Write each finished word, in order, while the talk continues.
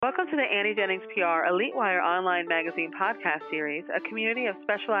Welcome to the Annie Jennings PR Elite Wire online magazine podcast series, a community of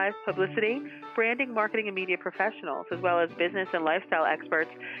specialized publicity, branding, marketing, and media professionals, as well as business and lifestyle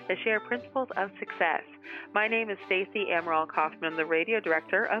experts that share principles of success. My name is Stacey Amaral Kaufman, the radio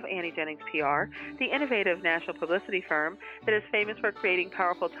director of Annie Jennings PR, the innovative national publicity firm that is famous for creating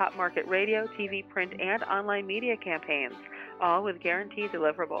powerful top market radio, TV, print, and online media campaigns, all with guaranteed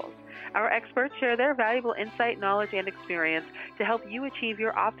deliverables. Our experts share their valuable insight, knowledge, and experience to help you achieve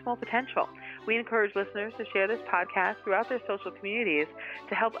your optimal potential. We encourage listeners to share this podcast throughout their social communities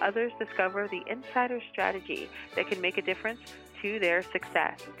to help others discover the insider strategy that can make a difference to their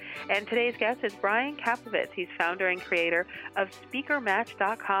success. And today's guest is Brian Kaplowitz. He's founder and creator of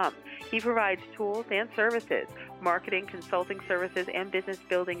SpeakerMatch.com. He provides tools and services, marketing, consulting services, and business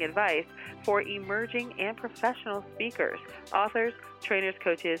building advice for emerging and professional speakers, authors, trainers,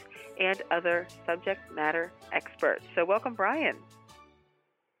 coaches, and other subject matter experts. So welcome, Brian.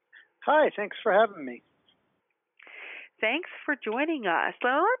 Hi, thanks for having me. Thanks for joining us.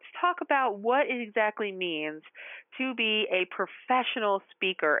 Now, let's talk about what it exactly means to be a professional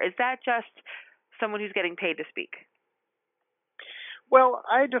speaker. Is that just someone who's getting paid to speak? Well,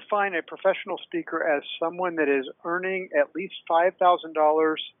 I define a professional speaker as someone that is earning at least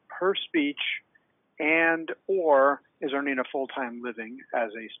 $5,000 per speech and or is earning a full-time living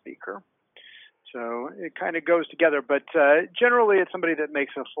as a speaker. So it kind of goes together, but generally it's somebody that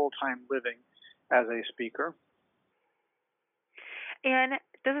makes a full-time living as a speaker. And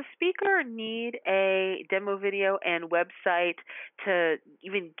does a speaker need a demo video and website to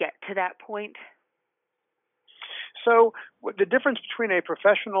even get to that point? So the difference between a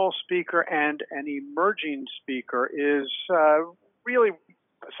professional speaker and an emerging speaker is really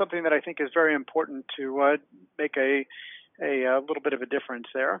something that I think is very important to make a little bit of a difference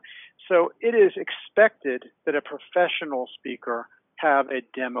there. So it is expected that a professional speaker have a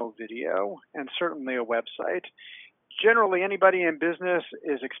demo video and certainly a website. Generally, anybody in business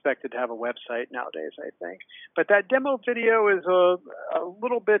is expected to have a website nowadays, I think. But that demo video is a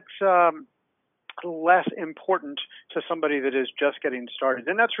little bit less important to somebody that is just getting started.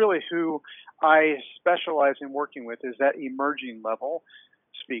 And that's really who I specialize in working with, is that emerging level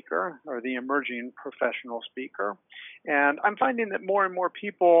speaker or the emerging professional speaker. And I'm finding that more and more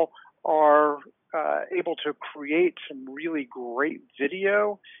people are able to create some really great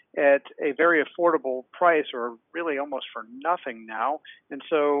video at a very affordable price, or really almost for nothing now. And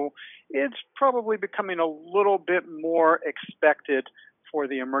so it's probably becoming a little bit more expected for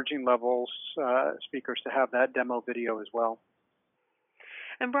the emerging levels speakers to have that demo video as well.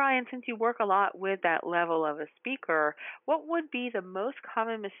 And Brian, since you work a lot with that level of a speaker, what would be the most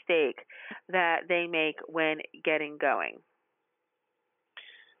common mistake that they make when getting going?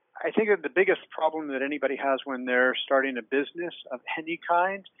 I think that the biggest problem that anybody has when they're starting a business of any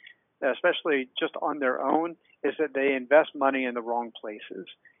kind, especially just on their own, is that they invest money in the wrong places.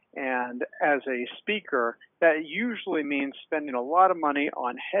 And as a speaker, that usually means spending a lot of money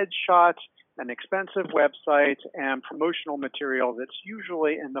on headshots, an expensive website, and promotional material that's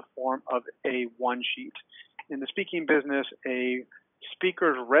usually in the form of a one sheet. In the speaking business, a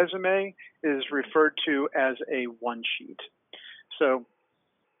speaker's resume is referred to as a one sheet. So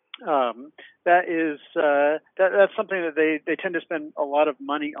that's something that they tend to spend a lot of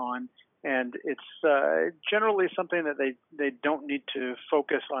money on, and it's generally something that they don't need to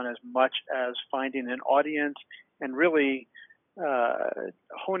focus on as much as finding an audience and really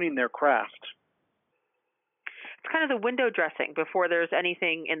honing their craft. It's kind of the window dressing before there's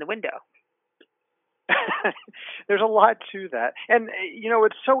anything in the window. There's a lot to that. And,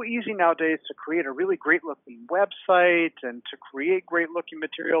 it's so easy nowadays to create a really great-looking website and to create great-looking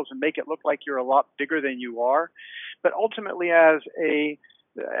materials and make it look like you're a lot bigger than you are. But ultimately, as a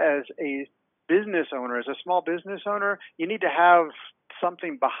business owner, as a small business owner, you need to have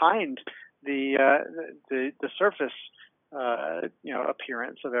something behind the surface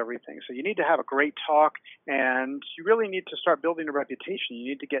appearance of everything. So you need to have a great talk, and you really need to start building a reputation. You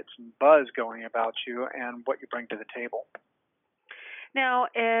need to get some buzz going about you and what you bring to the table. Now,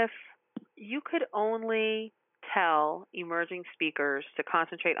 if you could only tell emerging speakers to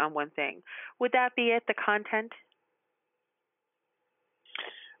concentrate on one thing, would that be it, the content?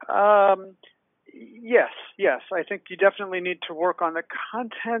 Yes. I think you definitely need to work on the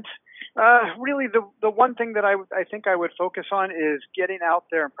content. Really, the one thing that I think I would focus on is getting out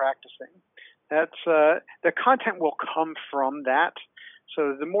there and practicing. That's the content will come from that.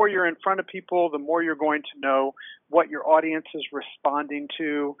 So the more you're in front of people, the more you're going to know what your audience is responding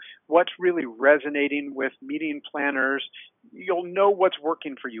to, what's really resonating with meeting planners. You'll know what's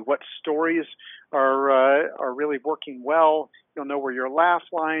working for you, what stories are really working well. You'll know where your laugh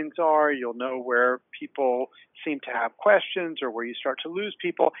lines are. You'll know where people seem to have questions or where you start to lose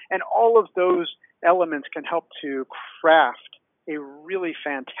people. And all of those elements can help to craft a really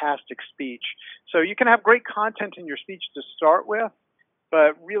fantastic speech. So you can have great content in your speech to start with,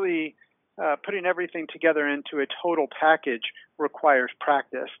 but really putting everything together into a total package requires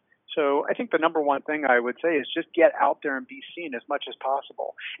practice. So I think the number one thing I would say is just get out there and be seen as much as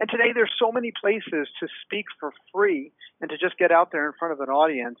possible. And today there's so many places to speak for free and to just get out there in front of an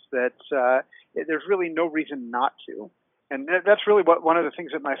audience that there's really no reason not to. And that's really what one of the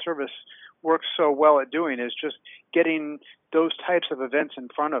things that my service works so well at doing is just getting those types of events in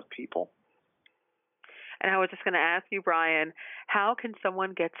front of people. And I was just going to ask you, Brian, how can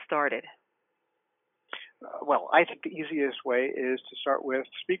someone get started? Well, I think the easiest way is to start with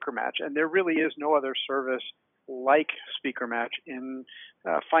Speaker Match, and there really is no other service like Speaker Match in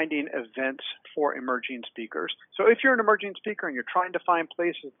finding events for emerging speakers. So if you're an emerging speaker and you're trying to find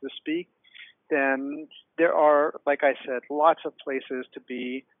places to speak, then there are, like I said, lots of places to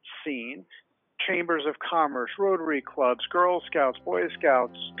be seen. Chambers of Commerce, Rotary clubs, Girl Scouts, Boy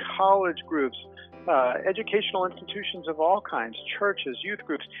Scouts, college groups, educational institutions of all kinds, churches, youth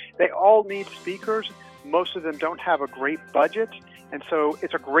groups. They all need speakers. Most of them don't have a great budget, and so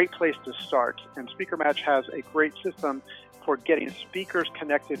it's a great place to start. And Speaker Match has a great system for getting speakers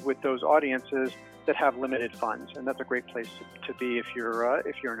connected with those audiences that have limited funds, and that's a great place to be if you're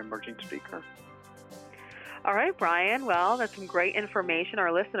an emerging speaker. All right, Brian. Well, that's some great information.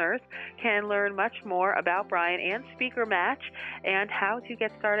 Our listeners can learn much more about Brian and Speaker Match and how to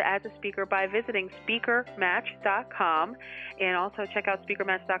get started as a speaker by visiting speakermatch.com, and also check out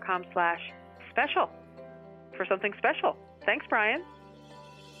speakermatch.com/special for something special. Thanks, Brian.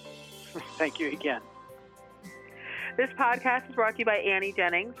 Thank you again. This podcast is brought to you by Annie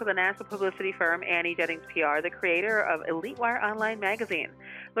Jennings for the national publicity firm Annie Jennings PR, the creator of Elite Wire Online Magazine.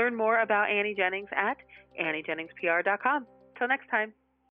 Learn more about Annie Jennings at AnnieJenningsPR.com. Till next time.